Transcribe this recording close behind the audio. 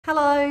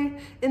Hello,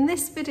 in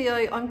this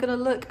video I'm going to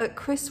look at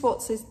Chris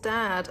Watts'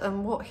 dad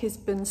and what he's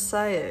been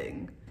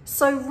saying.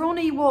 So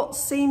Ronnie Watts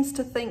seems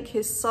to think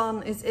his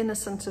son is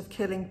innocent of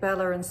killing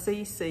Bella and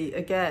CeCe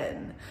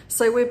again.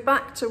 So we're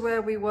back to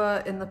where we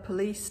were in the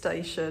police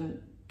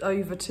station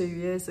over 2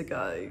 years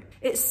ago.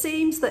 It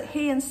seems that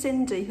he and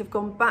Cindy have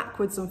gone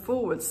backwards and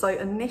forwards. So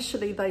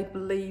initially they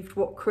believed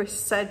what Chris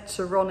said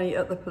to Ronnie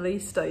at the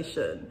police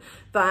station,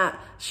 that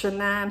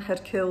Shanann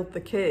had killed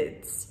the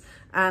kids.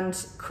 And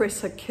Chris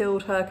had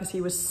killed her because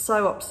he was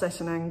so upset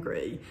and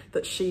angry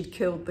that she'd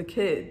killed the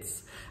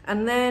kids.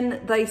 And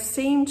then they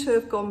seem to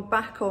have gone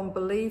back on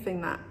believing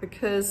that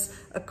because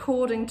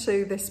according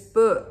to this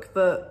book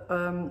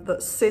that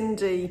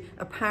Cindy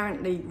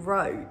apparently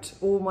wrote,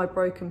 All My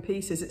Broken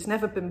Pieces, it's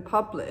never been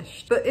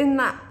published. But in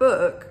that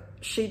book,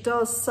 she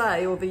does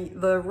say, or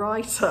the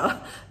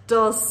writer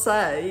does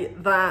say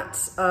that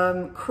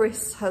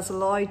Chris has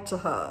lied to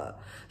her.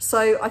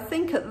 So I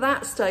think at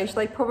that stage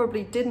they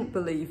probably didn't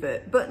believe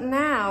it. But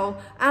now,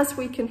 as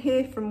we can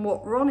hear from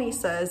what Ronnie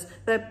says,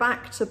 they're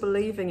back to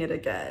believing it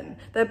again.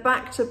 They're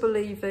back to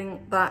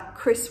believing that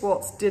Chris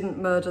Watts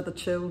didn't murder the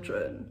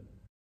children.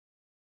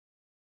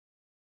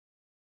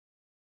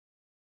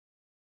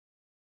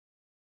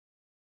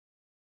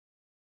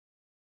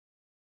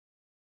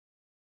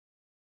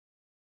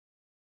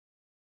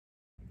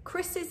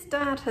 Chris's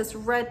dad has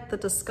read the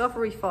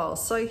discovery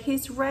files, so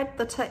he's read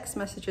the text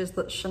messages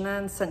that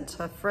Shanann sent to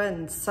her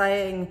friends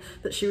saying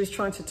that she was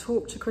trying to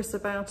talk to Chris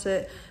about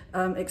it,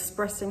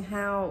 expressing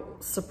how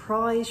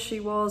surprised she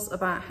was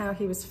about how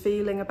he was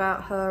feeling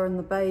about her and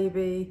the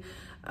baby,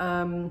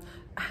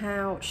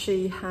 how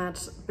she had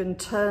been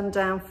turned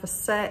down for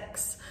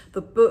sex,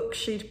 the book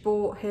she'd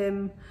bought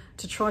him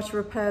to try to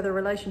repair the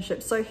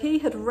relationship. So he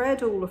had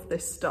read all of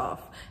this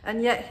stuff,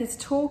 and yet he's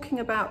talking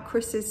about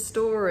Chris's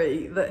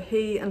story that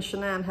he and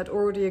Shanann had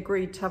already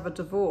agreed to have a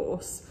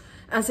divorce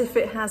as if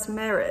it has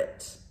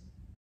merit.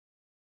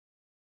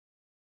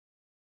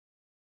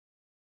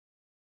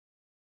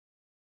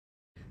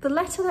 The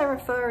letter they're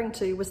referring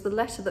to was the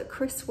letter that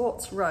Chris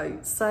Watts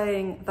wrote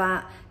saying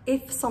that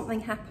if something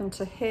happened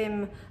to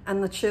him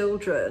and the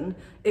children,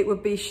 it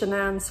would be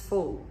Shanann's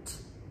fault.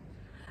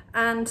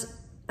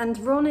 And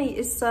Ronnie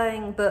is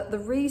saying that the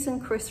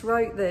reason Chris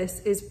wrote this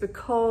is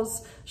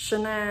because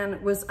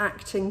Shanann was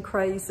acting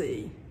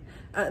crazy.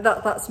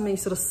 That's me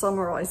sort of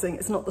summarising.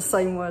 It's not the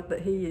same word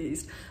that he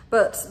used,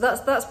 but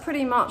that's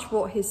pretty much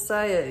what he's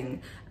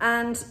saying.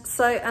 And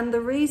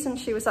the reason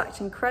she was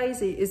acting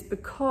crazy is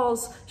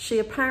because she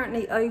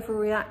apparently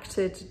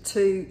overreacted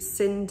to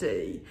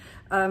Cindy.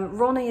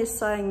 Ronnie is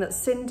saying that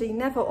Cindy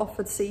never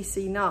offered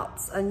CeCe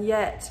nuts, and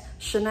yet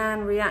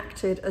Shanann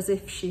reacted as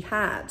if she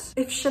had.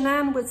 If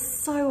Shanann was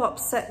so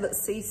upset that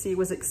CeCe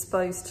was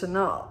exposed to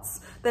nuts,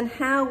 then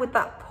how would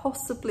that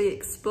possibly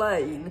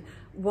explain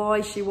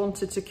why she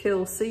wanted to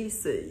kill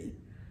CeCe?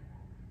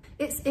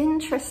 It's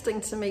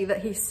interesting to me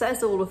that he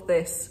says all of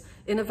this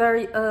in a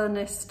very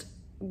earnest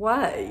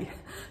way.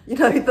 You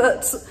know,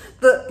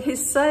 that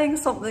he's saying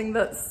something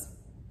that's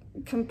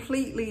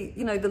completely,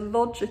 you know, the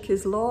logic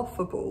is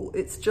laughable.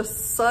 It's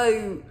just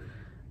so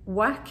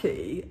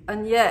wacky,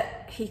 and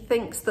yet he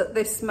thinks that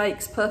this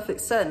makes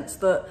perfect sense,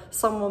 that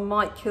someone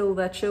might kill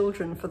their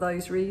children for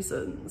those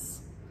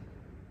reasons.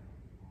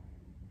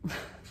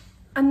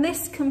 And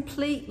this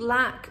complete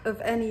lack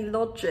of any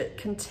logic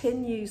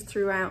continues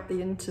throughout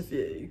the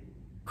interview.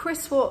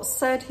 Chris Watts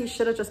said he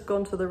should have just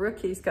gone to the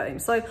rookies game.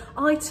 So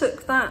I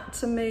took that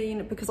to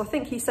mean, because I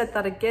think he said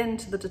that again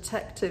to the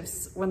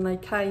detectives when they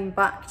came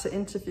back to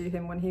interview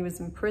him when he was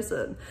in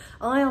prison.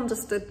 I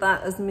understood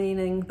that as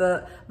meaning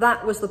that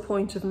that was the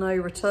point of no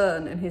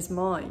return in his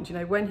mind. You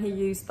know, when he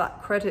used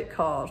that credit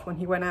card, when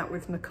he went out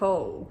with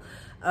Nicole,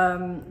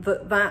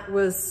 that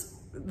was,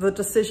 the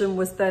decision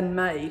was then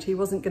made. He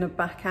wasn't going to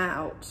back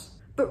out.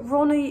 But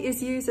Ronnie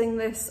is using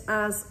this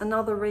as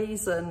another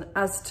reason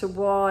as to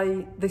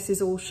why this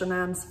is all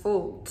Shanann's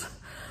fault.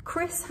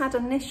 Chris had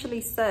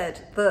initially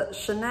said that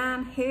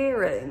Shanann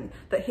hearing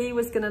that he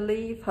was going to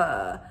leave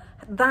her,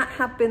 that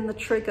had been the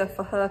trigger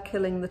for her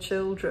killing the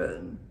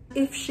children.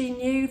 If she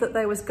knew that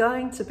there was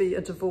going to be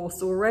a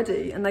divorce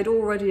already and they'd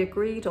already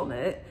agreed on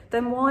it,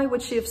 then why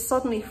would she have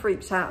suddenly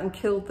freaked out and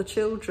killed the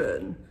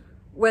children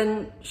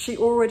when she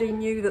already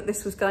knew that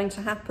this was going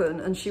to happen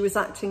and she was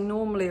acting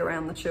normally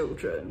around the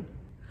children?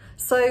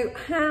 So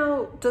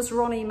how does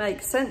Ronnie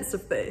make sense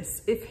of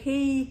this? If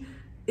he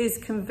is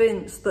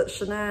convinced that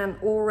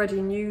Shanann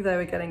already knew they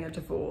were getting a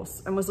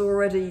divorce and was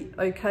already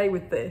okay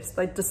with this,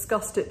 they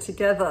discussed it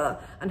together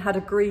and had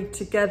agreed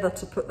together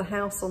to put the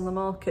house on the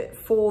market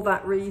for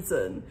that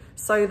reason,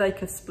 so they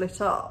could split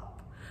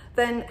up,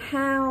 then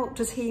how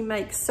does he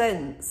make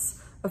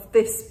sense of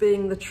this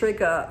being the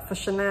trigger for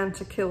Shanann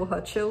to kill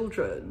her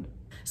children?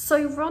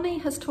 So Ronnie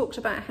has talked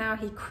about how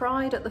he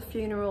cried at the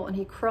funeral and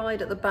he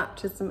cried at the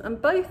baptism,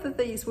 and both of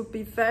these would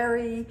be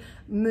very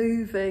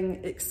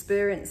moving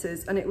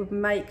experiences and it would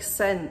make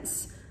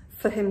sense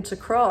for him to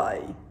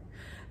cry.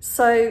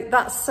 So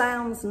that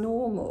sounds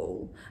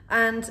normal.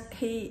 And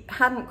he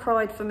hadn't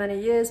cried for many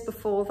years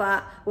before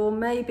that, or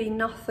maybe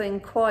nothing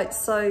quite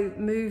so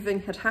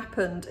moving had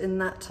happened in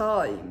that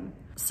time.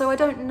 So I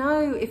don't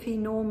know if he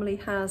normally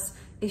has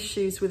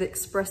issues with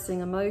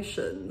expressing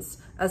emotions,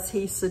 as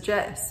he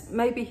suggests.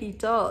 Maybe he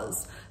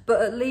does,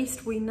 but at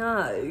least we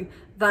know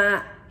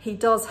that he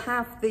does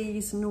have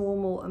these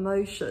normal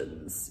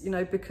emotions, you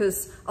know,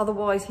 because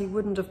otherwise he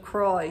wouldn't have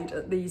cried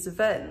at these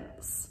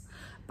events.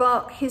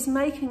 But he's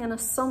making an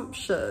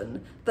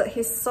assumption that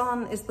his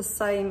son is the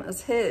same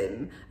as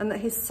him and that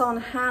his son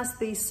has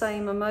these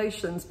same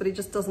emotions, but he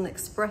just doesn't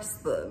express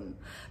them.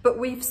 But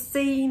we've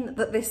seen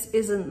that this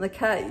isn't the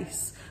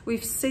case.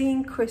 We've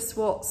seen Chris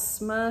Watts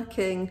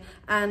smirking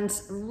and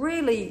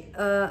really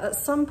at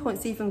some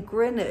points even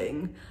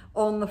grinning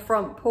on the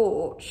front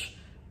porch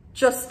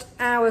just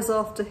hours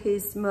after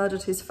he's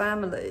murdered his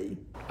family.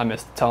 I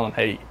miss telling him,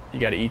 hey, you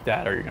got to eat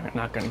that or you're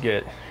not going to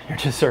get your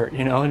dessert,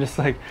 you know, and just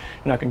like,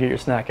 you're not going to get your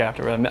snack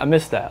after. I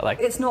miss that. Like,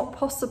 it's not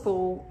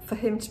possible for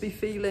him to be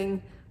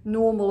feeling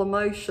normal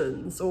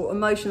emotions or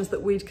emotions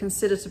that we'd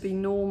consider to be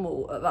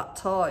normal at that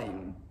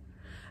time.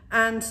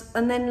 And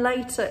then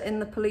later in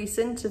the police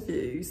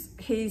interviews,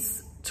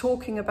 he's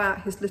talking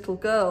about his little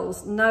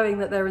girls, knowing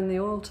that they're in the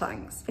oil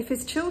tanks. If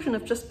his children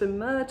have just been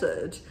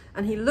murdered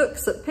and he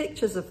looks at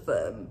pictures of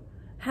them,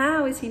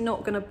 how is he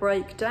not going to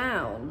break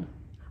down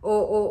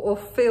or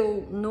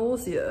feel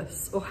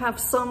nauseous or have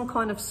some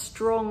kind of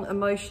strong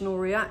emotional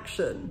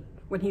reaction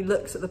when he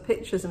looks at the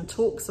pictures and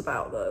talks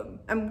about them?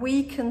 And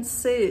we can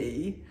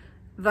see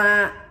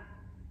that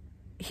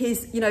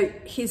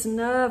he's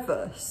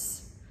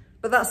nervous,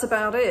 but that's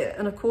about it.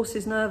 And of course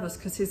he's nervous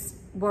because he's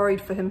worried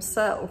for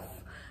himself,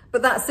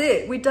 but that's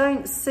it. We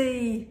don't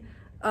see,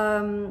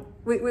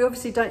 we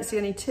obviously don't see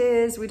any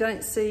tears, we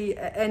don't see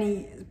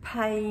any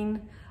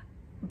pain,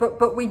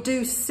 but we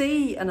do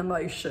see an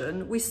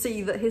emotion. We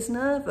see that he's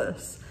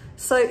nervous.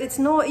 So it's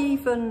not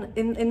even,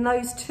 in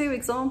those two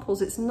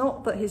examples, it's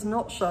not that he's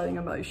not showing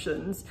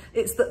emotions,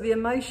 it's that the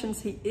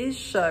emotions he is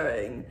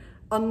showing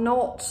are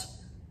not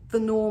the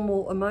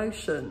normal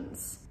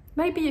emotions.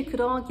 Maybe you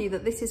could argue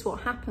that this is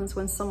what happens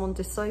when someone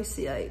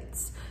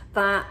dissociates,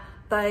 that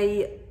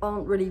they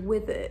aren't really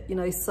with it, you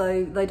know,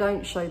 so they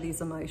don't show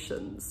these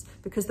emotions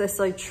because they're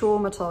so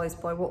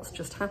traumatized by what's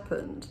just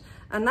happened.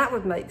 And that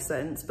would make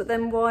sense, but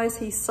then why is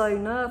he so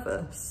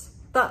nervous?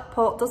 That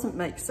part doesn't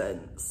make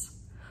sense.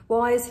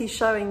 Why is he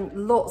showing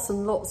lots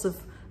and lots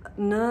of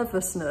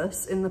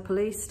nervousness in the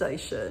police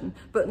station,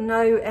 but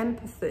no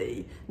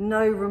empathy,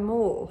 no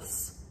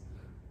remorse,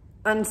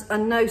 and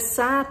no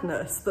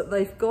sadness that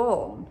they've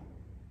gone?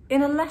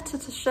 In a letter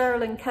to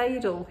Sherilyn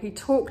Cadle, he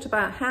talked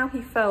about how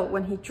he felt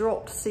when he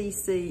dropped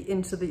CeCe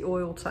into the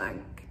oil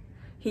tank.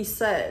 He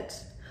said,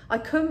 "I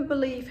couldn't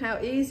believe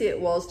how easy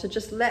it was to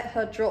just let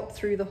her drop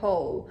through the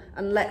hole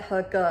and let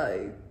her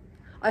go.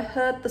 I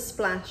heard the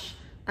splash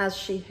as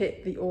she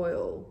hit the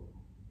oil."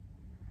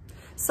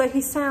 So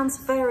he sounds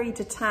very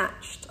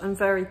detached and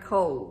very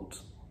cold.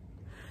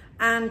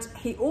 And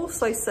he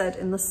also said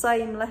in the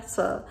same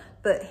letter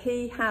that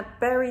he had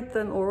buried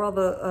them, or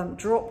rather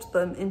dropped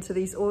them into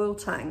these oil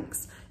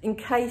tanks in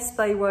case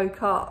they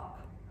woke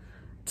up,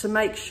 to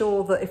make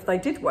sure that if they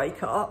did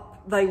wake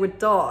up, they would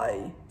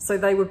die. So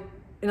they would,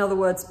 in other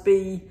words,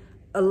 be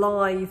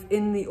alive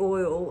in the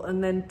oil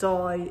and then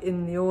die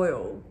in the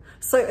oil.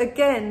 So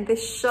again,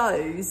 this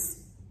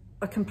shows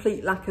a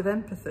complete lack of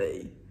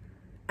empathy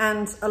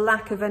and a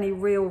lack of any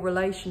real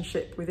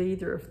relationship with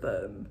either of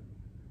them.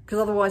 Because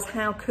otherwise,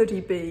 how could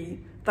he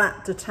be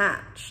that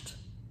detached?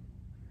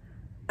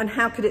 And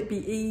how could it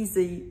be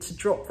easy to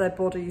drop their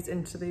bodies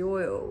into the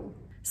oil?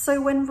 So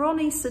when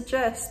Ronnie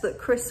suggests that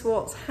Chris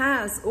Watts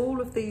has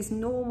all of these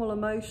normal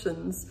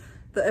emotions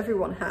that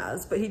everyone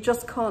has, but he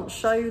just can't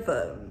show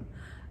them,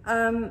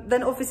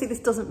 then obviously this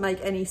doesn't make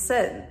any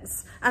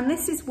sense. And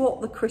this is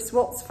what the Chris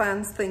Watts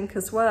fans think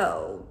as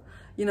well.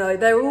 You know,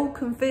 they're all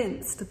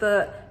convinced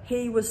that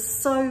he was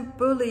so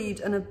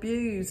bullied and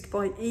abused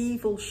by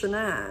evil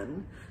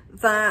Shanann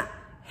that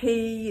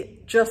he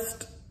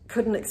just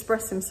couldn't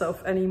express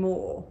himself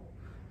anymore,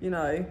 you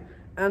know,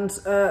 and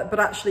but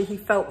actually he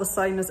felt the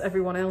same as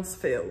everyone else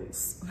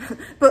feels.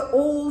 But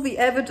all the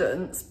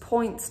evidence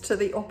points to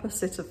the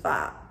opposite of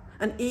that,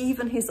 and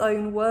even his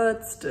own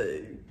words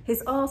do.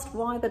 He's asked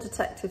why the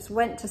detectives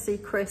went to see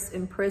Chris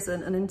in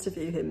prison and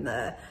interview him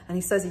there, and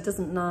he says he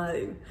doesn't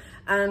know.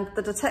 And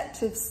the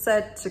detectives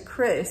said to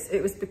Chris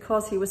it was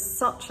because he was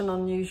such an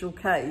unusual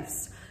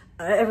case.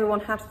 Everyone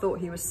had thought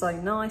he was so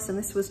nice, and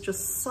this was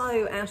just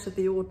so out of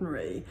the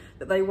ordinary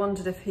that they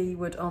wondered if he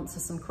would answer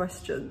some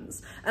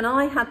questions. And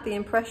I had the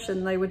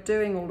impression they were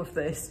doing all of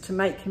this to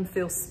make him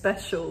feel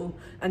special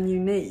and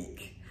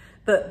unique,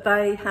 that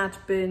they had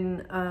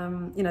been,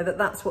 you know, that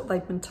that's what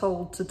they'd been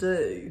told to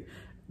do,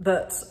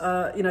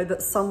 that, you know,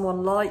 that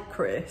someone like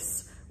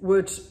Chris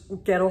would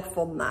get off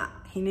on that.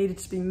 He needed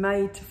to be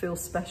made to feel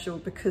special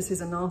because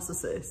he's a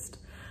narcissist.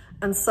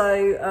 And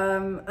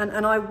so,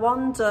 and I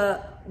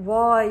wonder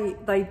why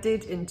they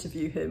did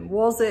interview him.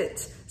 Was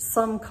it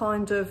some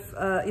kind of,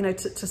 you know,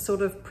 to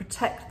sort of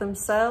protect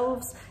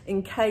themselves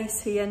in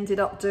case he ended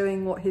up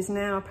doing what he's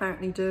now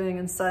apparently doing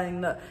and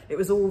saying that it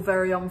was all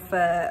very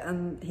unfair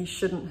and he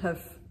shouldn't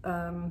have,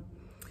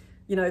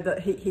 you know,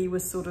 that he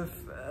was sort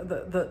of,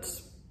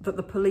 that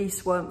the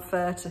police weren't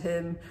fair to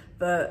him,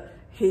 that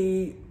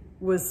he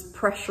was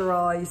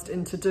pressurised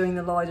into doing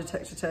the lie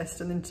detector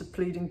test and into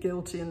pleading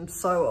guilty and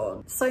so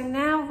on. So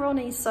now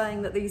Ronnie's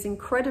saying that these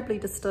incredibly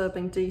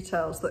disturbing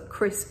details that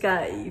Chris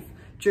gave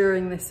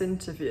during this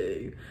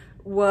interview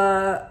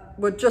were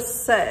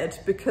just said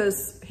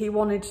because he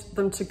wanted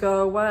them to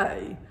go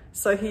away.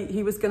 So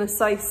he was going to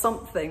say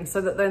something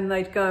so that then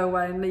they'd go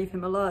away and leave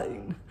him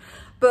alone.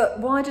 But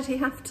why did he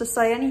have to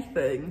say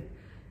anything?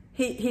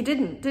 He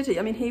didn't, did he?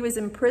 I mean, he was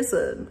in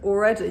prison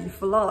already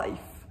for life.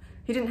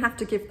 He didn't have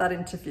to give that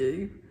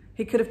interview.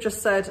 He could have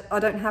just said, I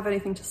don't have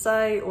anything to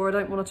say, or I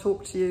don't want to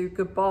talk to you,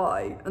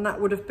 goodbye. And that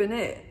would have been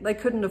it. They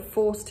couldn't have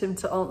forced him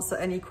to answer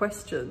any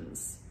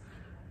questions.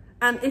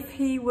 And if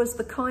he was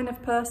the kind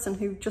of person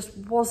who just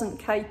wasn't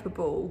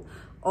capable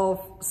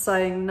of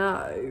saying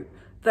no,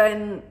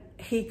 then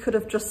he could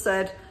have just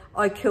said,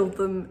 I killed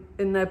them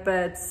in their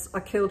beds,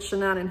 I killed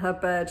Shanann in her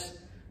bed,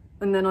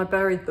 and then I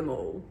buried them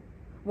all.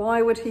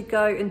 Why would he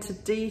go into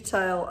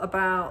detail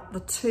about the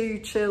 2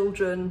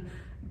 children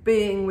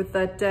being with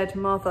their dead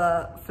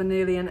mother for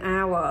nearly an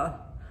hour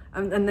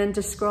and then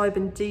describe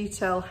in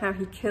detail how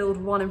he killed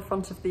one in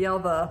front of the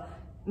other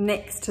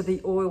next to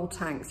the oil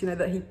tanks, you know,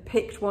 that he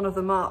picked one of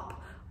them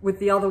up with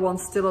the other one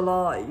still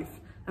alive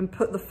and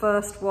put the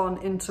first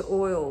one into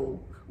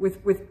oil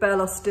with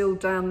Bella still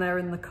down there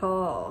in the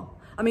car.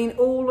 I mean,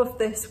 all of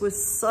this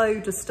was so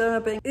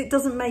disturbing. It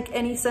doesn't make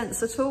any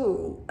sense at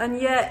all.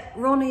 And yet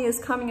Ronnie is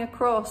coming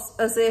across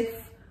as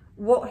if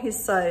what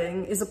he's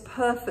saying is a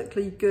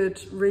perfectly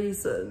good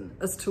reason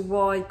as to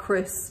why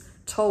Chris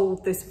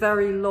told this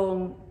very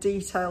long,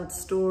 detailed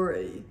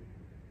story.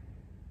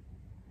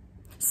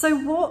 So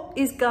what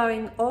is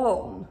going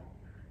on?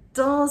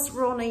 Does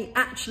Ronnie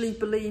actually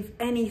believe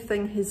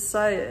anything he's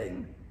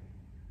saying?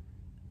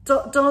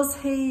 Does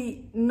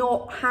he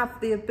not have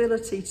the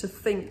ability to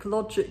think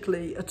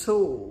logically at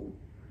all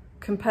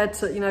compared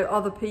to, you know,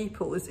 other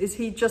people? Is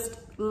he just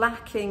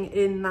lacking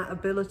in that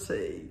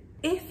ability?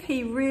 If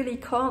he really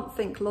can't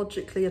think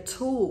logically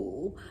at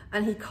all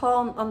and he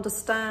can't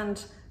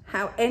understand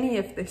how any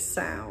of this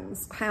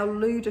sounds, how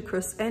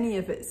ludicrous any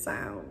of it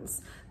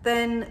sounds,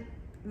 then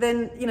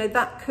you know,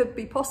 that could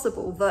be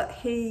possible, that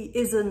he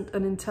isn't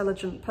an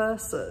intelligent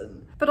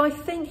person. But I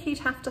think he'd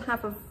have to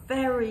have a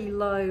very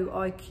low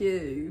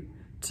IQ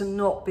to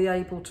not be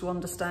able to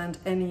understand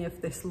any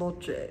of this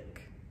logic.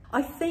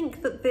 I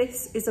think that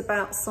this is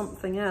about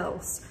something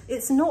else.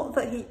 It's not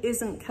that he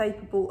isn't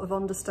capable of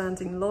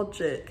understanding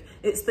logic,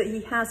 it's that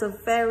he has a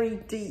very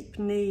deep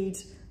need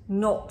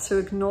not to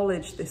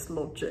acknowledge this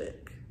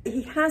logic.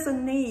 He has a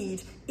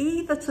need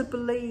either to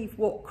believe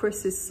what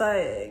Chris is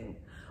saying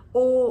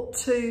or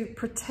to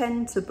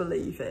pretend to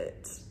believe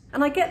it.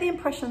 And I get the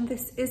impression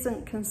this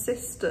isn't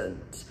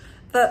consistent,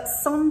 that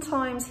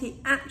sometimes he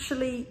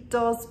actually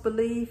does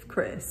believe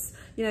Chris,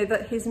 you know,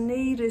 that his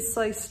need is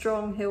so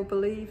strong he'll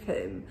believe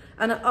him,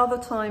 and at other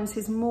times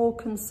he's more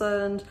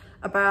concerned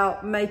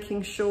about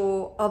making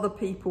sure other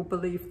people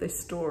believe this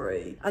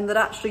story and that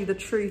actually the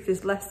truth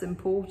is less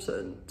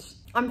important.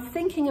 I'm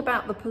thinking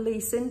about the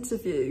police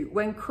interview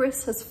when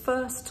Chris has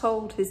first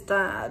told his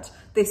dad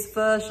this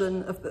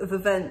version of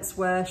events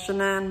where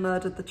Shanann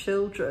murdered the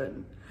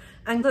children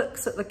and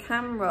looks at the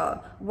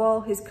camera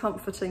while he's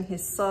comforting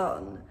his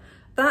son.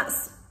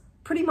 That's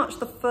pretty much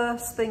the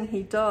first thing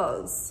he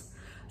does.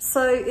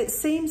 So it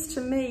seems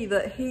to me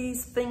that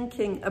he's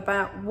thinking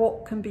about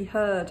what can be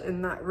heard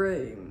in that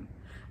room.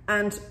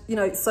 And, you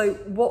know, so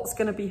what's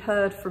going to be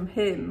heard from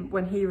him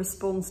when he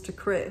responds to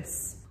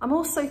Chris? I'm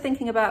also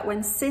thinking about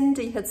when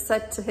Cindy had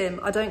said to him,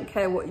 I don't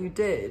care what you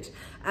did.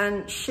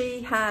 And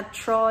she had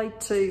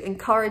tried to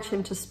encourage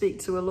him to speak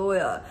to a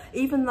lawyer,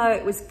 even though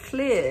it was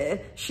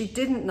clear she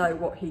didn't know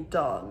what he'd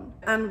done.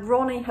 And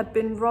Ronnie had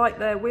been right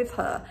there with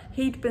her.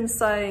 He'd been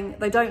saying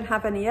they don't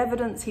have any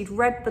evidence. He'd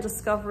read the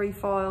discovery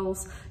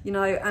files, you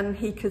know, and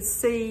he could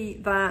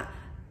see that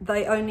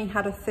they only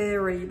had a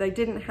theory. They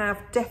didn't have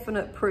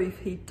definite proof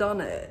he'd done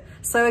it.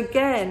 So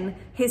again,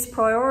 his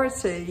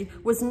priority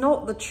was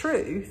not the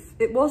truth.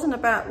 It wasn't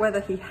about whether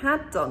he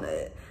had done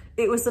it.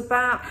 It was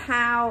about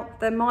how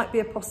there might be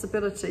a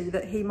possibility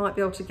that he might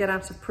be able to get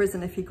out of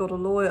prison if he got a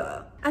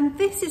lawyer. And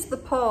this is the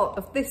part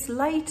of this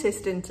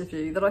latest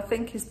interview that I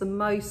think is the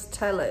most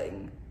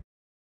telling.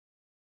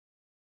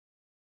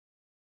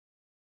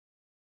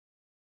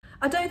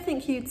 I don't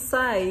think you'd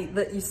say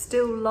that you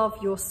still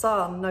love your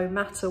son no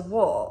matter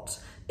what,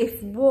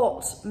 if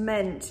what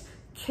meant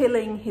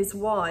killing his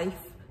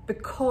wife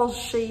because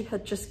she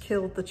had just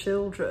killed the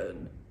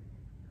children.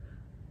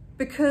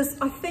 Because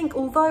I think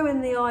although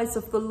in the eyes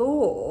of the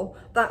law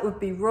that would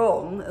be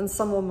wrong and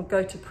someone would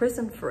go to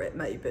prison for it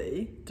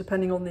maybe,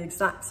 depending on the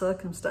exact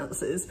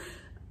circumstances,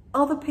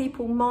 other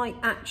people might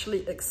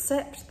actually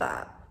accept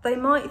that. They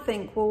might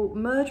think, well,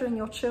 murdering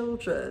your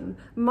children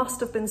must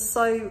have been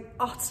so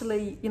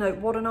utterly, you know,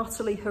 what an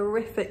utterly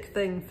horrific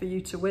thing for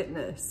you to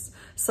witness.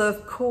 So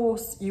of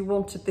course you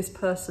wanted this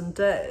person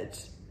dead.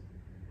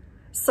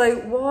 So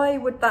why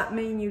would that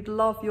mean you'd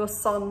love your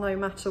son no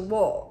matter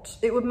what?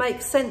 It would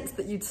make sense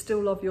that you'd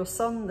still love your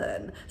son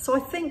then. So I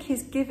think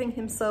he's giving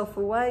himself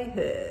away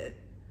here.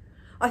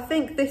 I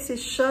think this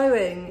is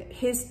showing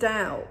his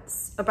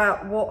doubts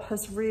about what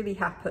has really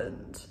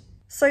happened.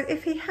 So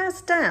if he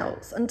has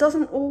doubts and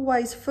doesn't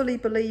always fully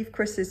believe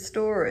Chris's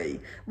story,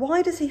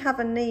 why does he have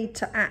a need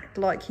to act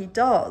like he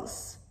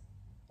does?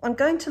 I'm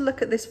going to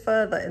look at this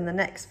further in the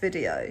next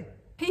video.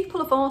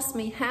 People have asked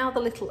me how the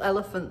little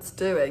elephant's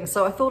doing,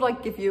 so I thought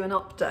I'd give you an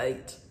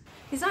update.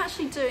 He's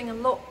actually doing a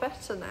lot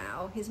better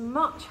now. He's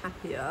much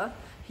happier.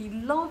 He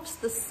loves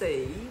the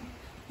sea.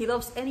 He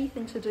loves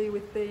anything to do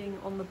with being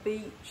on the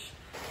beach.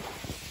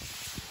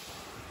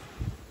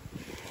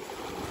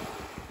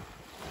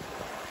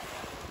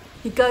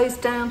 He goes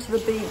down to the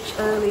beach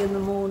early in the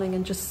morning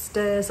and just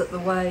stares at the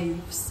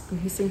waves, and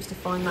he seems to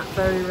find that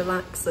very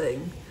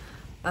relaxing.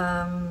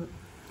 And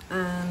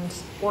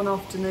one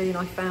afternoon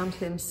I found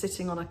him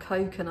sitting on a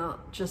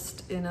coconut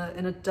just in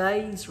a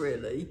daze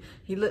really.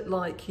 He looked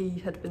like he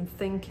had been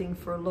thinking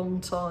for a long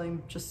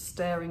time, just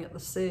staring at the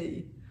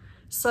sea.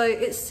 So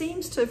it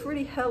seems to have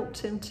really helped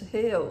him to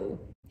heal.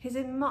 He's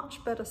in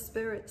much better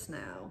spirits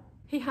now.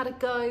 He had a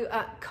go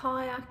at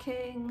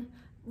kayaking,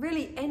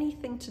 really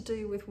anything to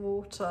do with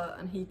water,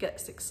 and he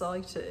gets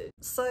excited.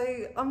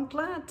 So I'm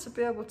glad to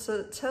be able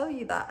to tell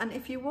you that. And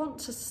if you want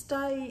to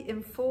stay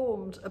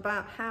informed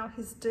about how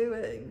he's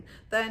doing,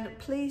 then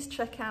please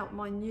check out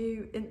my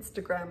new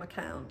Instagram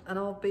account, and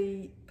I'll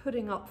be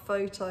putting up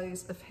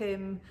photos of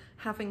him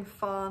having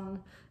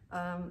fun,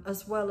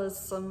 as well as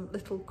some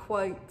little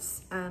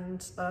quotes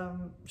and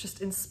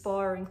just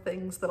inspiring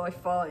things that I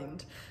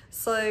find.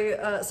 So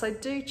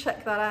do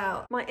check that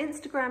out. My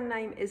Instagram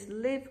name is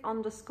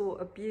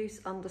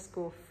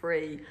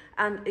live_abuse_free,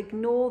 and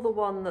ignore the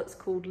one that's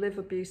called Live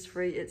Abuse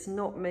Free. It's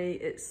not me,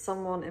 it's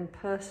someone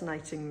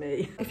impersonating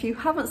me. If you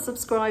haven't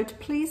subscribed,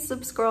 please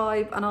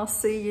subscribe, and I'll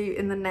see you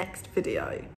in the next video.